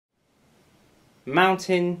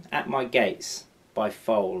Mountain at My Gates by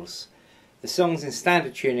Foals. The song's in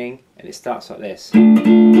standard tuning and it starts like this.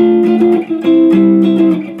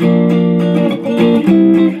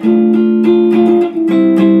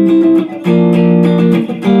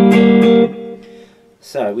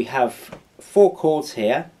 So we have 4 chords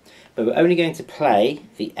here, but we're only going to play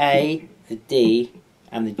the A, the D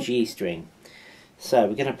and the G string. So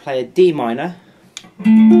we're going to play a D minor.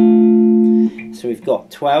 So we've got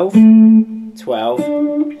 12,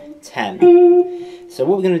 12, 10. So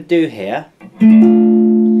what we're going to do here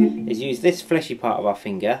is use this fleshy part of our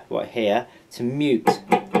finger right here to mute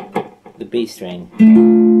the B string.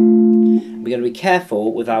 We're going to be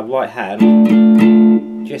careful with our right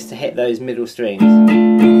hand just to hit those middle strings.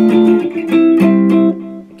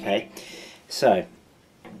 Okay, so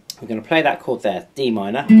we're going to play that chord there, D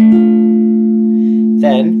minor.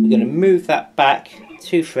 Then we're going to move that back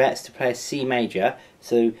 2 frets to play a C major.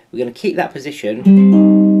 So we're going to keep that position,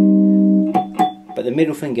 but the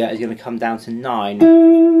middle finger is going to come down to 9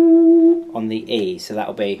 on the E. So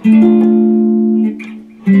that'll be,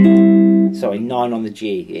 sorry, 9 on the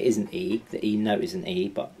G. It isn't E. The E note isn't E,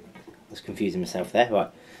 but I was confusing myself there. Right.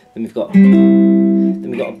 Then we've got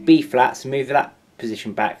a B flat. So move that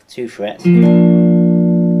position back 2 frets,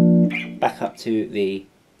 back up to the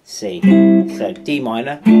C. So D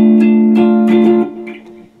minor,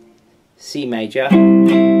 C major,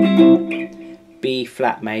 B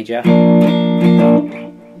flat major,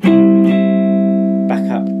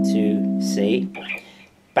 back up to C,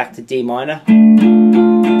 back to D minor,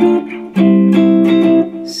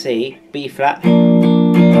 C, B flat,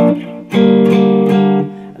 and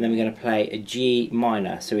then we're going to play a G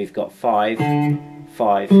minor. So we've got 5,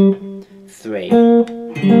 5, 3.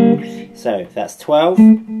 So that's 12,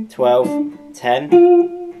 12, 10,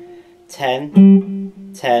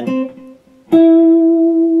 10, 10,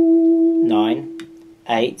 9,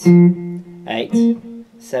 8, 8,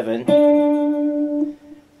 7,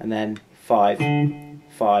 and then 5,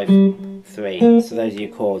 5, 3. So those are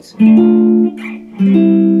your chords.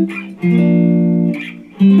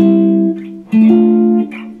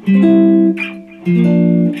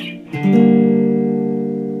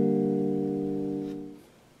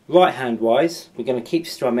 Right hand wise, we're going to keep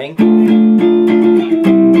strumming.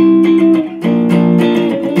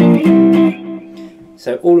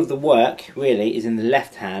 So all of the work really is in the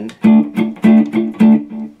left hand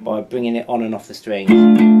by bringing it on and off the strings.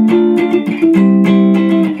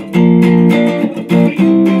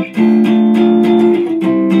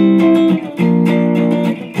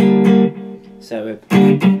 So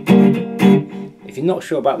if you're not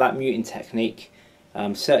sure about that muting technique,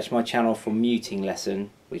 search my channel for muting lesson,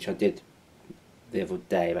 which I did the other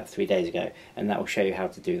day, about 3 days ago, and that will show you how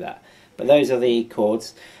to do that. But those are the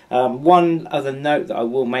chords. One other note that I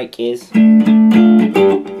will make is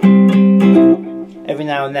every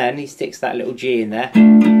now and then he sticks that little G in there.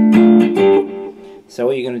 So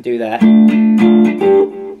all you're going to do there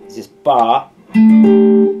is just bar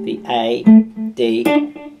the A, D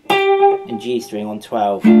and G string on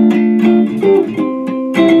 12.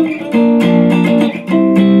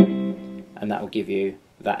 And that will give you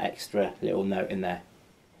that extra little note in there.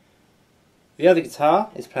 The other guitar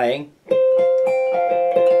is playing.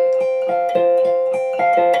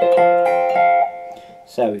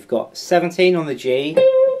 So we've got 17 on the G,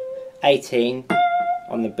 18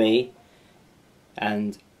 on the B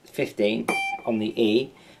and 15 on the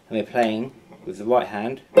E, and we're playing with the right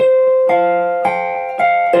hand.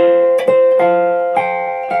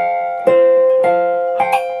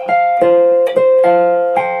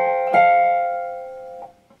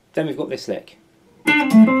 Then we've got this lick.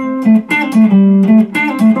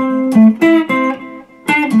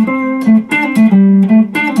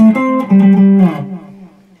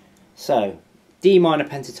 So, D minor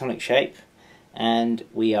pentatonic shape, and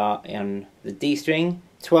we are on the D string,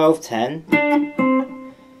 12, 10,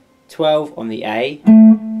 12 on the A,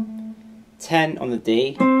 10 on the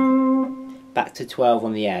D, back to 12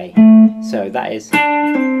 on the A. So that's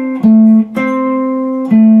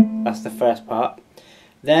the first part.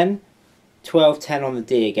 Then 12, 10 on the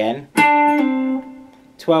D again,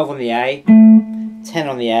 12 on the A, 10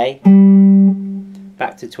 on the A,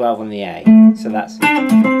 back to 12 on the A. So that's.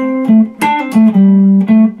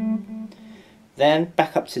 Then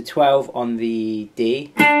back up to 12 on the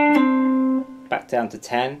D, back down to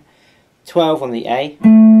 10, 12 on the A,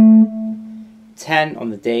 10 on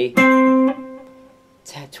the D,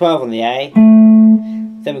 12 on the A.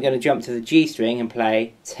 Then we're going to jump to the G string and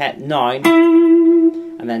play 9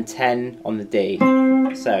 and then 10 on the D.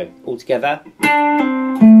 So all together.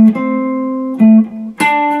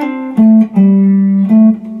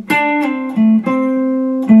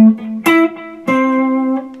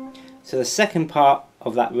 the second part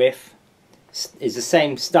of that riff is the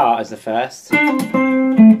same start as the first,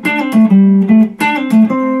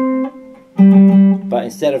 but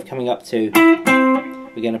instead of coming up to,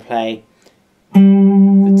 we're going to play the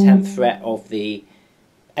 10th fret of the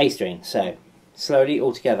A string. So slowly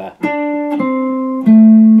all together.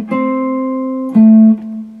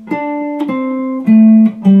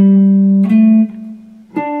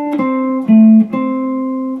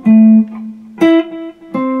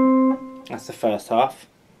 That's the first half.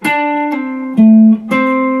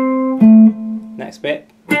 Next bit.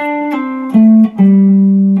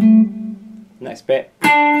 Next bit.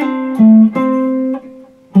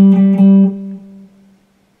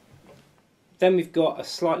 Then we've got a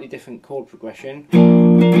slightly different chord progression.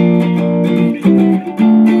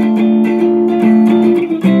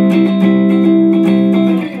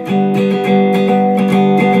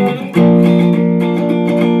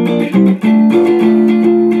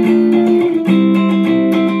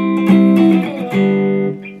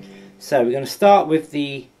 So we're going to start with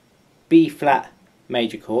the B flat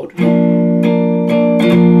major chord. I'm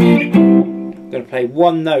going to play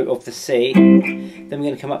one note of the C, then we're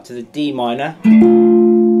going to come up to the D minor,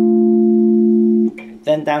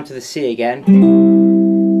 then down to the C again,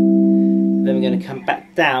 then we're going to come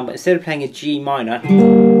back down, but instead of playing a G minor,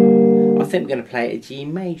 I think we're going to play a G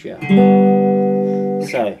major.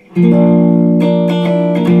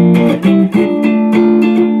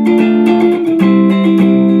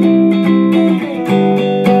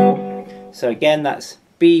 So again, that's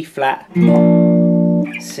B flat,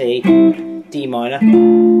 C, D minor,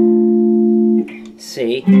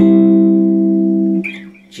 C,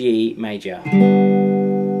 G major.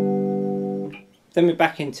 Then we're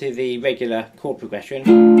back into the regular chord progression.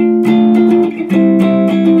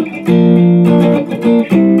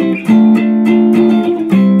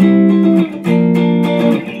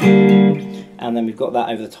 And then we've got that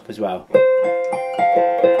over the top as well.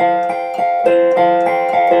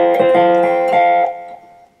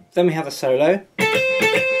 Then we have a solo.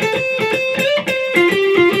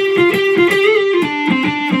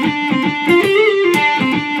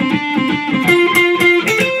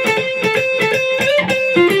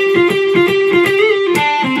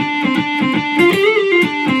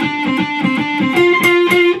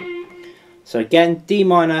 So again, D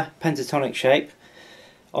minor pentatonic shape.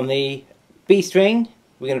 On the B string,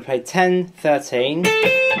 we're going to play 10, 13.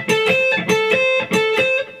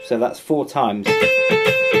 So that's 4 times.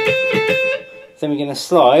 Then we're going to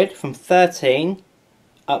slide from 13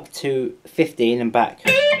 up to 15 and back.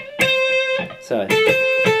 So.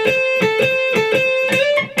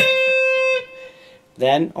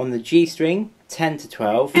 Then on the G string, 10 to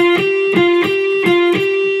 12.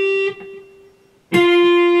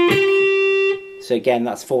 So again,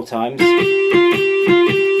 that's 4 times.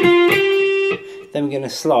 Then we're going to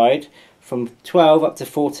slide from 12 up to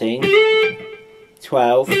 14,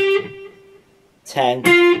 12, 10,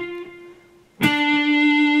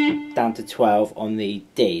 down to 12 on the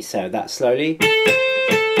D. So that's slowly.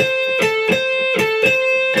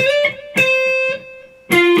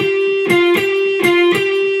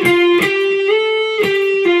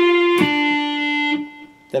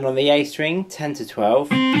 Then on the A string, 10 to 12,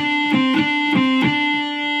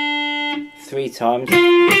 3 times, and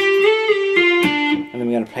then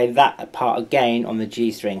we're going to play that part again on the G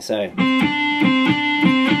string. So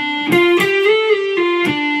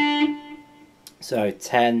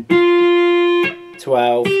 10,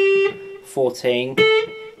 12, 14,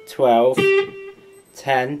 12,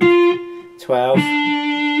 10, 12.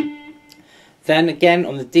 Then again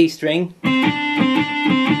on the D string.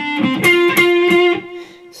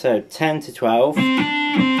 So 10 to 12,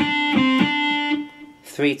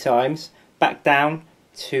 3 times, back down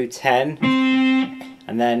to 10,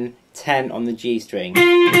 and then 10 on the G string.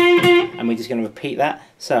 And we're just going to repeat that.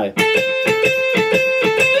 So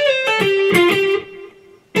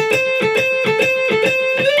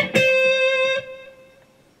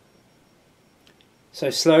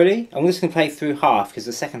slowly, I'm just going to play through half because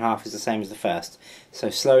the second half is the same as the first. So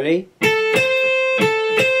slowly.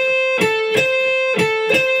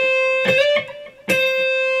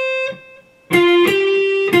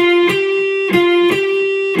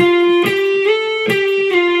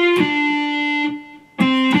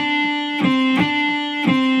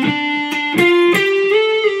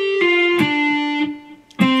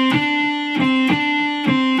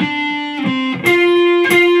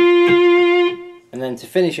 And then to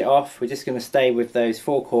finish it off, we're just going to stay with those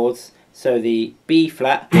 4 chords. So the B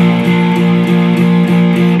flat,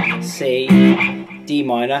 C, D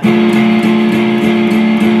minor,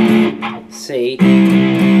 C,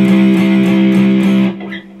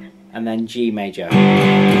 and and then G major.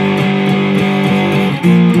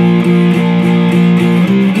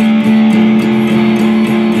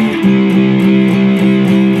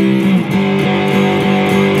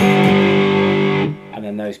 And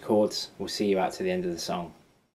then those chords will see you out to the end of the song.